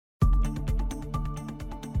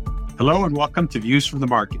Hello and welcome to Views from the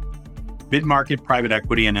Market, mid-market private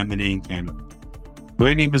equity and M&A in Canada.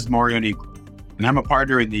 My name is Mario Nigro, and I'm a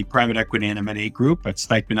partner in the private equity and M&A group at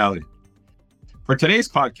Stikeman Elliott. For today's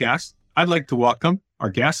podcast, I'd like to welcome our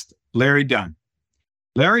guest, Larry Dunn.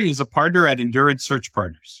 Larry is a partner at Endurance Search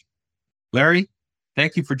Partners. Larry,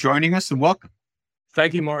 thank you for joining us and welcome.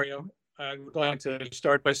 Thank you, Mario. I'm going to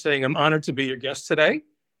start by saying I'm honored to be your guest today,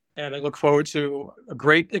 and I look forward to a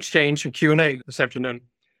great exchange and Q&A this afternoon.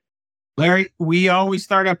 Larry, we always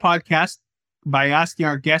start our podcast by asking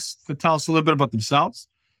our guests to tell us a little bit about themselves,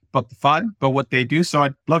 about the fund, about what they do. So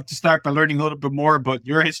I'd love to start by learning a little bit more about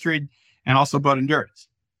your history and also about Endurance.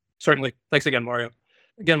 Certainly. Thanks again, Mario.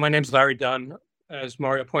 Again, my name's Larry Dunn. As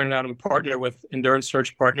Mario pointed out, I'm a partner with Endurance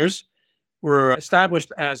Search Partners. We're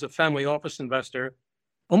established as a family office investor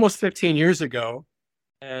almost 15 years ago.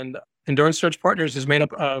 And Endurance Search Partners is made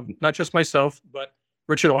up of not just myself, but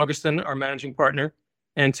Richard Augustin, our managing partner,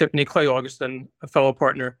 and Tiffany Clay Augustin, a fellow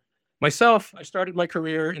partner. Myself, I started my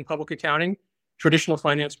career in public accounting, traditional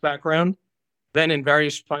finance background, then in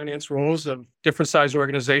various finance roles of different size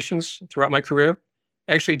organizations throughout my career.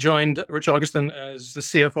 I actually joined Rich Augustin as the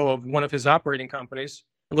CFO of one of his operating companies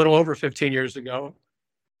a little over 15 years ago.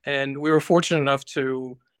 And we were fortunate enough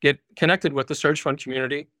to get connected with the search fund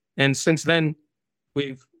community. And since then,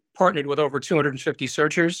 we've partnered with over 250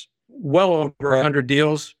 searchers, well over 100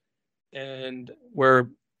 deals, and we're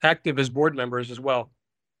active as board members as well.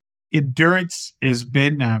 Endurance has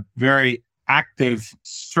been a very active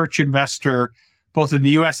search investor, both in the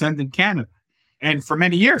US and in Canada. And for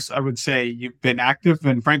many years, I would say you've been active.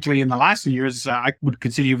 And frankly, in the last few years, I would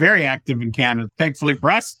consider you very active in Canada. Thankfully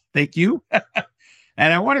for us, thank you.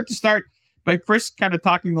 And I wanted to start by first kind of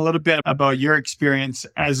talking a little bit about your experience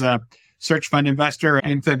as a search fund investor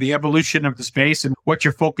and the evolution of the space and what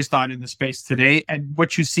you're focused on in the space today and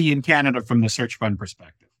what you see in Canada from the search fund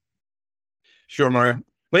perspective. Sure, Mario.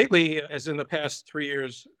 Lately, as in the past 3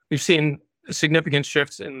 years, we've seen significant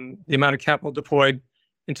shifts in the amount of capital deployed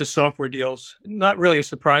into software deals. Not really a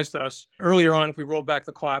surprise to us. Earlier on, if we roll back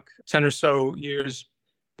the clock 10 or so years,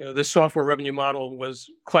 the software revenue model was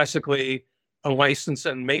classically a license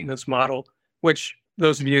and maintenance model, which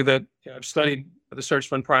those of you that have studied the search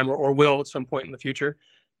fund primer or will at some point in the future,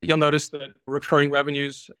 you'll notice that recurring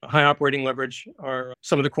revenues, high operating leverage are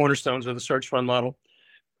some of the cornerstones of the search fund model.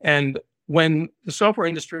 And when the software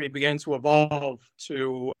industry began to evolve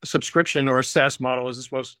to a subscription or a SaaS model, as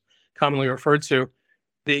it's most commonly referred to,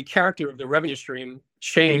 the character of the revenue stream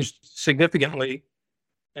changed significantly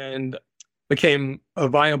and became a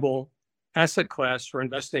viable asset class for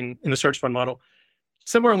investing in the search fund model.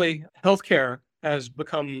 Similarly, healthcare has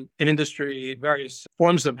become an industry. Various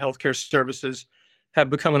forms of healthcare services have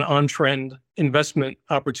become an on-trend investment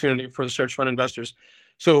opportunity for the search fund investors.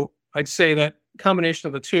 So I'd say that combination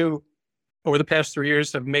of the two over the past 3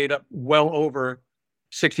 years have made up well over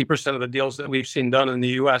 60% of the deals that we've seen done in the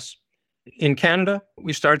US. In Canada,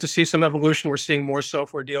 we started to see some evolution. We're seeing more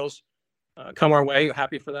software deals come our way.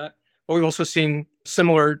 Happy for that. But we've also seen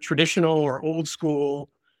similar traditional or old school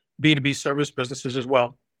B2B service businesses as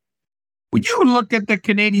well. When you look at the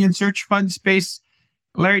Canadian search fund space,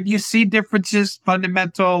 Larry, do you see differences,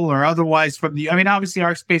 fundamental or otherwise obviously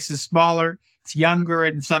our space is smaller, it's younger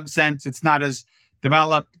in some sense, it's not as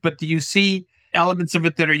developed, but do you see elements of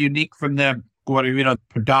it that are unique from the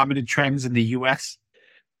predominant trends in the US?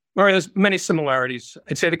 Mario, there's many similarities.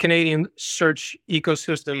 I'd say the Canadian search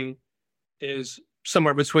ecosystem is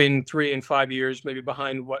somewhere between 3 and 5 years, maybe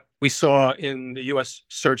behind what we saw in the US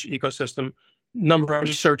search ecosystem. Number of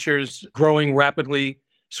searchers growing rapidly,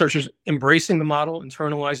 searchers embracing the model,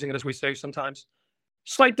 internalizing it, as we say sometimes.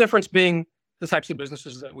 Slight difference being the types of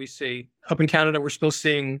businesses that we see. Up in Canada, we're still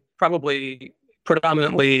seeing probably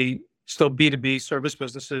predominantly still B2B service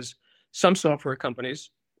businesses, some software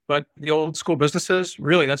companies, but the old school businesses,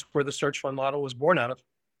 really, that's where the search fund model was born out of.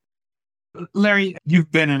 Larry, you've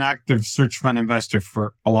been an active search fund investor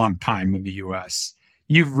for a long time in the US.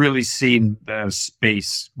 You've really seen the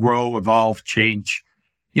space grow, evolve, change.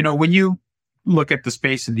 When you look at the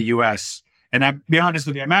space in the US, and I'll be honest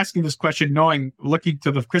with you, I'm asking this question looking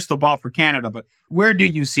to the crystal ball for Canada, but where do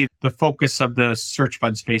you see the focus of the search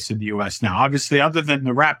fund space in the US now? Obviously, other than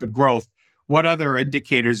the rapid growth, what other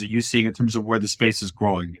indicators are you seeing in terms of where the space is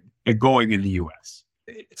growing and going in the US?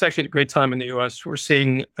 It's actually a great time in the US. We're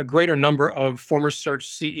seeing a greater number of former search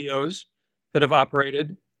CEOs that have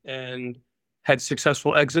operated and had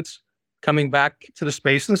successful exits coming back to the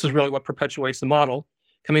space. And this is really what perpetuates the model,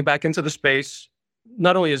 coming back into the space,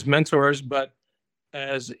 not only as mentors, but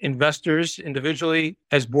as investors individually,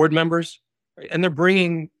 as board members. Right? And they're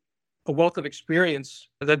bringing a wealth of experience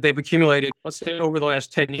that they've accumulated, let's say over the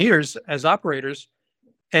last 10 years as operators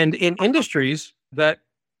and in industries that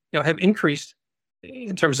have increased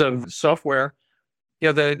in terms of software.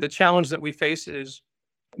 The challenge that we face is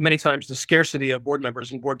many times the scarcity of board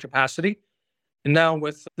members and board capacity. And now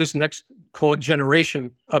with this next, call it generation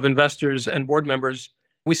of investors and board members,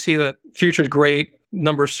 we see that future's great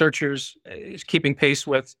number of searchers is keeping pace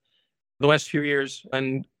with the last few years,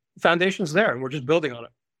 and foundation's there, and we're just building on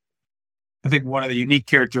it. I think one of the unique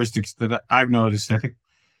characteristics that I've noticed, I think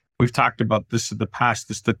we've talked about this in the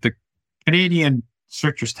past, is that the Canadian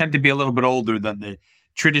searchers tend to be a little bit older than the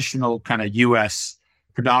traditional kind of US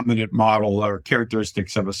predominant model or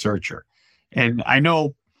characteristics of a searcher. And I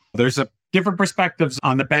know there's different perspectives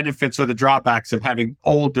on the benefits or the drawbacks of having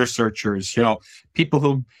older searchers, people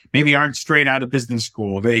who maybe aren't straight out of business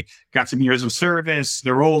school. They got some years of service,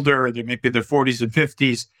 they're older, they may be in their 40s and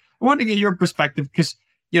 50s. I want to get your perspective because,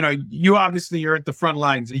 you obviously are at the front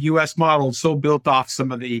lines. The US model is so built off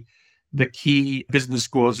some of the key business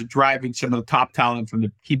schools, driving some of the top talent from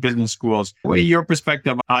the key business schools. What are your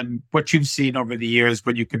perspective on what you've seen over the years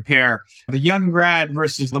when you compare the young grad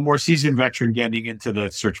versus the more seasoned veteran getting into the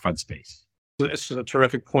search fund space? This is a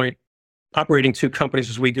terrific point. Operating two companies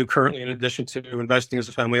as we do currently, in addition to investing as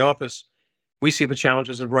a family office, we see the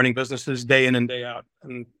challenges of running businesses day in and day out.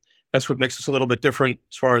 And that's what makes us a little bit different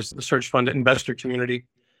as far as the search fund investor community.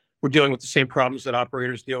 We're dealing with the same problems that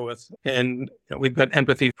operators deal with. And we've got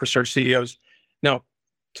empathy for search CEOs. Now,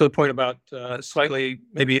 to the point about slightly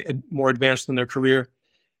maybe more advanced in their career,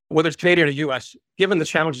 whether it's Canadian or US, given the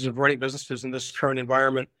challenges of running businesses in this current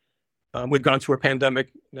environment, we've gone through a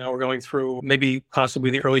pandemic. Now we're going through maybe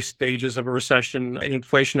possibly the early stages of a recession, an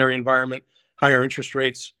inflationary environment, higher interest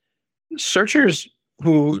rates. Searchers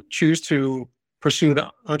who choose to pursue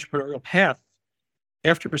the entrepreneurial path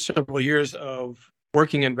after several years of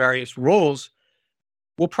working in various roles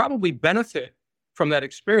will probably benefit from that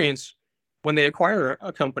experience when they acquire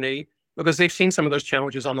a company because they've seen some of those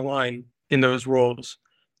challenges on the line in those roles.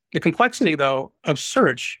 The complexity, though, of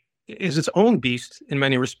search is its own beast in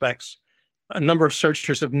many respects. A number of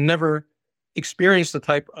searchers have never experienced the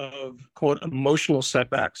type of, quote, emotional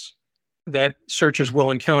setbacks that searchers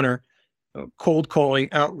will encounter, cold calling,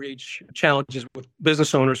 outreach, challenges with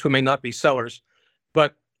business owners who may not be sellers.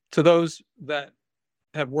 But to those that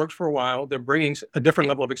have worked for a while, they're bringing a different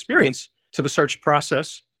level of experience to the search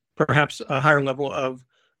process, perhaps a higher level of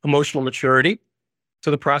emotional maturity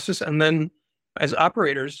to the process. And then as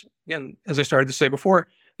operators, again, as I started to say before,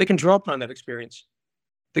 they can draw upon that experience.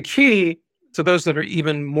 The key to those that are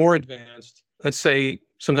even more advanced, let's say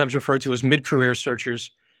sometimes referred to as mid-career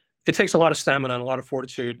searchers, it takes a lot of stamina and a lot of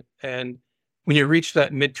fortitude. And when you reach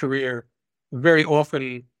that mid-career, very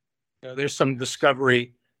often there's some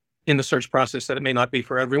discovery in the search process that it may not be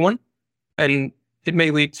for everyone. And it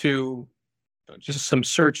may lead to just some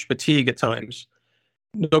search fatigue at times.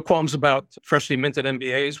 No qualms about freshly minted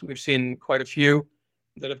MBAs. We've seen quite a few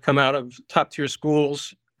that have come out of top tier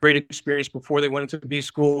schools, great experience before they went into B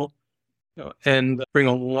school, and bring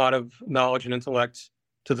a lot of knowledge and intellect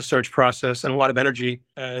to the search process and a lot of energy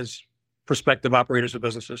as prospective operators of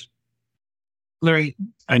businesses. Larry,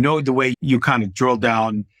 I know the way you kind of drill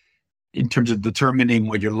down in terms of determining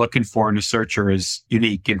what you're looking for in a searcher is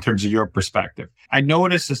unique in terms of your perspective. I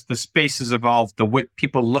notice as the space has evolved, the what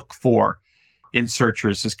people look for in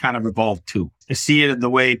searchers has kind of evolved too. I see it in the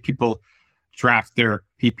way people draft their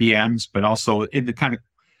PPMs, but also in the kind of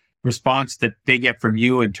response that they get from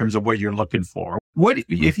you in terms of what you're looking for. What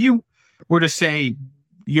if you were to say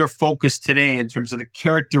your focus today in terms of the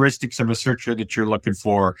characteristics of a searcher that you're looking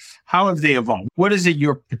for, how have they evolved? What is it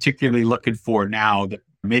you're particularly looking for now that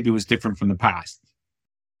maybe was different from the past?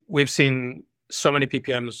 We've seen so many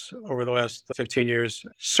PPMs over the last 15 years.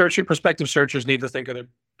 Prospective searchers need to think of their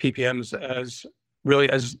PPMs as really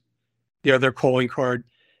as their calling card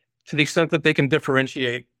to the extent that they can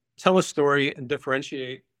differentiate, tell a story and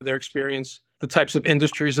differentiate their experience, the types of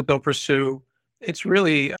industries that they'll pursue. It's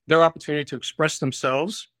really their opportunity to express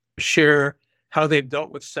themselves, share how they've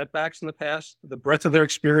dealt with setbacks in the past, the breadth of their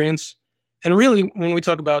experience. And really, when we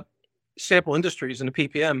talk about sample industries in the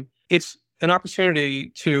PPM, it's an opportunity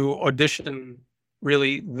to audition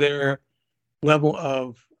really their level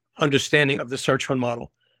of understanding of the search fund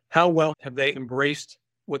model. How well have they embraced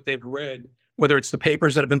what they've read, whether it's the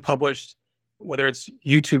papers that have been published, whether it's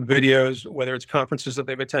YouTube videos, whether it's conferences that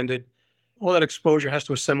they've attended. All that exposure has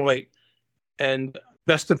to assimilate, and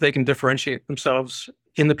best if they can differentiate themselves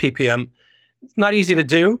in the PPM. It's not easy to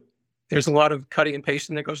do. There's a lot of cutting and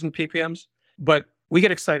pasting that goes in the PPMs, but we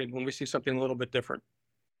get excited when we see something a little bit different,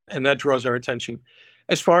 and that draws our attention.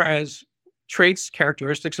 As far as traits,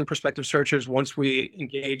 characteristics in prospective searchers once we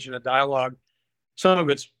engage in a dialogue. Some of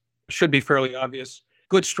it should be fairly obvious.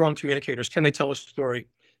 Good, strong communicators. Can they tell a story?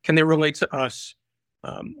 Can they relate to us?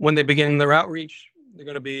 When they begin their outreach, they're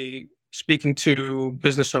going to be speaking to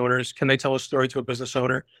business owners. Can they tell a story to a business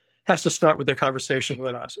owner? Has to start with their conversation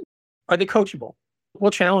with us. Are they coachable?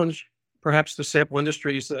 We'll challenge perhaps the sample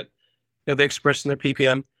industries that they express in their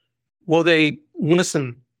PPM. Will they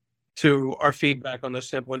listen to our feedback on those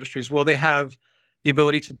sample industries? Will they have the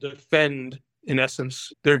ability to defend, in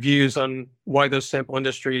essence, their views on why those sample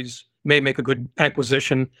industries may make a good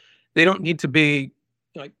acquisition? They don't need to be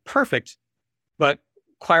perfect, but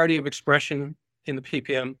clarity of expression in the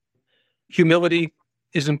PPM. Humility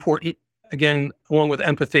is important, again, along with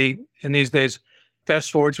empathy. In these days,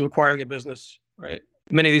 fast forward to acquiring a business, right?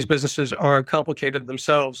 Many of these businesses are complicated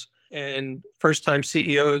themselves, and first-time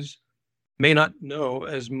CEOs may not know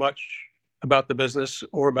as much about the business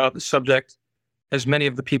or about the subject as many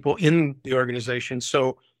of the people in the organization.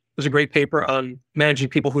 So there's a great paper on managing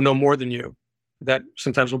people who know more than you that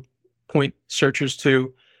sometimes will point searchers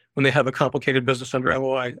to when they have a complicated business under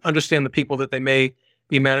LOI. Understand the people that they may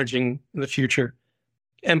be managing in the future.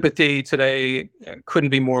 Empathy today couldn't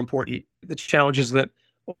be more important. The challenges that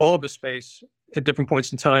all of us face at different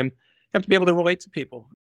points in time have to be able to relate to people.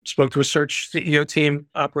 Spoke to a search CEO team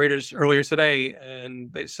operators earlier today,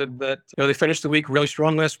 and they said that they finished the week really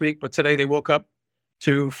strong last week, but today they woke up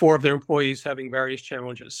to 4 of their employees having various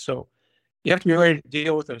challenges. So you have to be ready to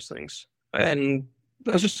deal with those things. And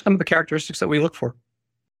those are some of the characteristics that we look for.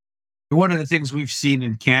 One of the things we've seen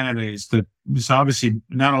in Canada is that it's obviously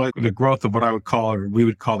not only the growth of what I would call, or we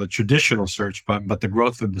would call the traditional search, but the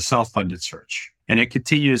growth of the self-funded search. And it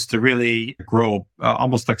continues to really grow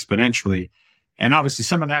almost exponentially. And obviously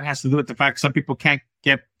some of that has to do with the fact some people can't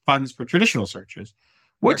get funds for traditional searches.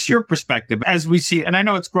 What's your perspective as we see, and I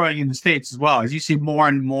know it's growing in the States as well, as you see more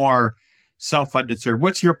and more self-funded search,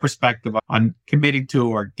 what's your perspective on committing to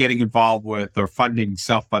or getting involved with or funding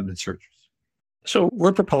self-funded searches? So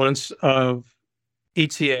we're proponents of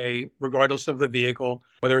ETA, regardless of the vehicle,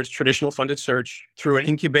 whether it's traditional funded search through an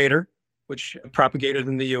incubator, which propagated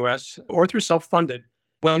in the US, or through self-funded.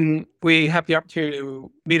 When we have the opportunity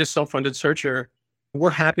to meet a self-funded searcher,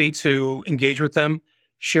 we're happy to engage with them,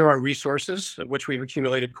 share our resources, of which we've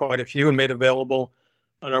accumulated quite a few and made available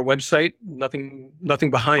on our website. Nothing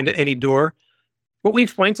behind any door. What we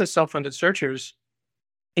explain to self-funded searchers,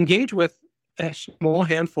 engage with a small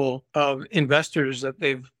handful of investors that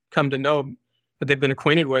they've come to know, that they've been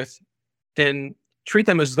acquainted with, and treat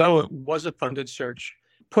them as though it was a funded search.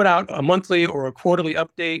 Put out a monthly or a quarterly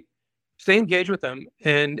update, stay engaged with them.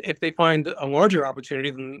 And if they find a larger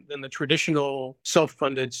opportunity than the traditional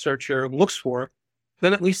self-funded searcher looks for,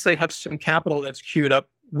 then at least they have some capital that's queued up.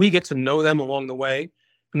 We get to know them along the way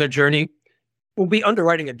in their journey. We'll be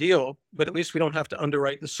underwriting a deal, but at least we don't have to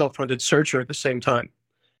underwrite the self-funded searcher at the same time.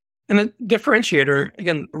 And the differentiator,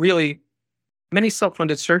 again, really, many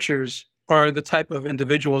self-funded searchers are the type of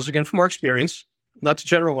individuals, again, from our experience, not to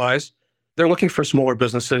generalize, they're looking for smaller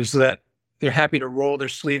businesses that they're happy to roll their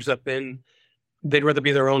sleeves up in. They'd rather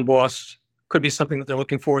be their own boss. Could be something that they're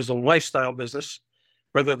looking for as a lifestyle business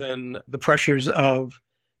rather than the pressures of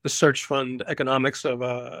the search fund economics of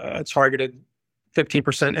a targeted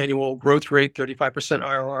 15% annual growth rate, 35%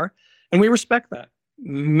 IRR. And we respect that.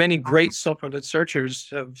 Many great self-funded searchers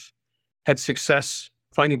have had success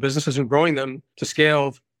finding businesses and growing them to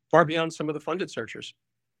scale far beyond some of the funded searchers.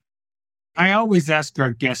 I always ask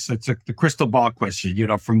our guests, it's the crystal ball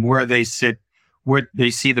question, from where they sit, where they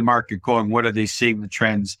see the market going, what are they seeing the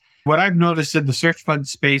trends? What I've noticed in the search fund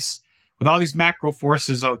space, with all these macro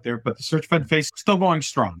forces out there, but the search fund space is still going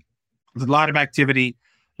strong. There's a lot of activity,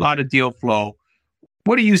 a lot of deal flow.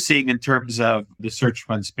 What are you seeing in terms of the search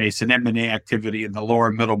fund space and M&A activity in the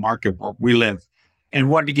lower middle market where we live? And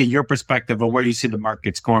wanted to get your perspective on where you see the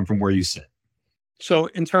markets going from where you sit. So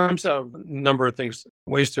in terms of a number of things,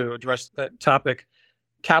 ways to address that topic,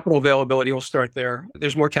 capital availability, we'll start there.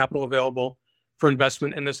 There's more capital available for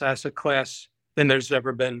investment in this asset class than there's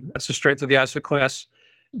ever been. That's the strength of the asset class,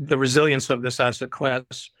 the resilience of this asset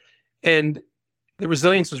class. And the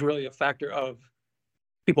resilience is really a factor of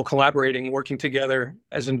people collaborating, working together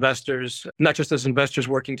as investors, not just as investors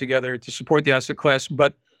working together to support the asset class,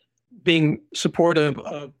 but being supportive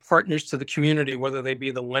of partners to the community, whether they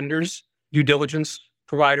be the lenders, due diligence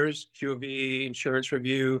providers, QOV, insurance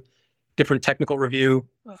review, different technical review.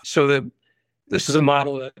 So this is a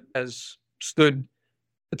model that has stood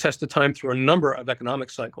the test of time through a number of economic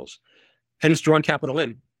cycles, and it's drawn capital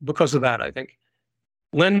in because of that, I think.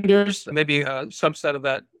 Lenders, maybe a subset of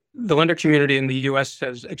that, the lender community in the US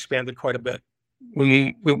has expanded quite a bit. When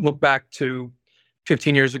we look back to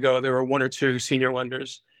 15 years ago, there were one or two senior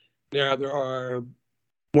lenders. Now there are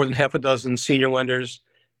more than half a dozen senior lenders,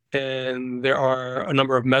 and there are a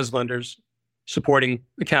number of mezz lenders supporting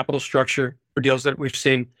the capital structure for deals that we've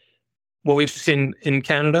seen. What we've seen in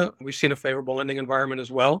Canada, we've seen a favorable lending environment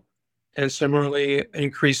as well, and similarly, an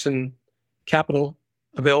increase in capital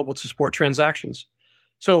available to support transactions.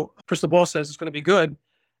 So crystal ball says it's going to be good.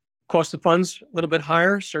 Cost of funds a little bit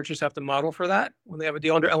higher. Searchers have to model for that when they have a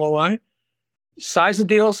deal under LOI. Size of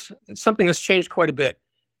deals, it's something that's changed quite a bit.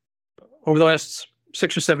 Over the last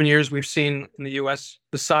 6 or 7 years, we've seen in the US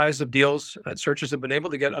the size of deals that searchers have been able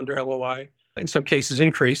to get under LOI, in some cases,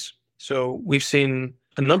 increase. So we've seen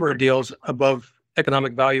a number of deals above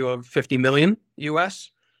economic value of 50 million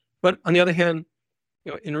US. But on the other hand,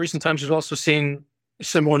 in recent times, we've also seen a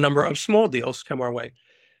similar number of small deals come our way. It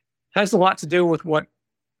has a lot to do with what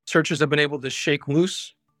searchers have been able to shake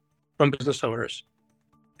loose from business owners.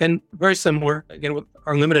 And very similar, again, with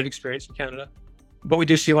our limited experience in Canada, but we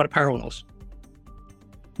do see a lot of parallels.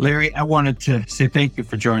 Larry, I wanted to say thank you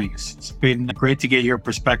for joining us. It's been great to get your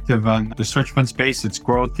perspective on the search fund space, its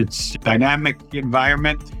growth, its dynamic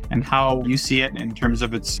environment, and how you see it in terms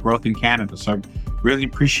of its growth in Canada. So I really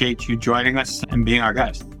appreciate you joining us and being our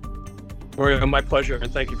guest. My pleasure,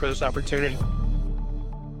 and thank you for this opportunity.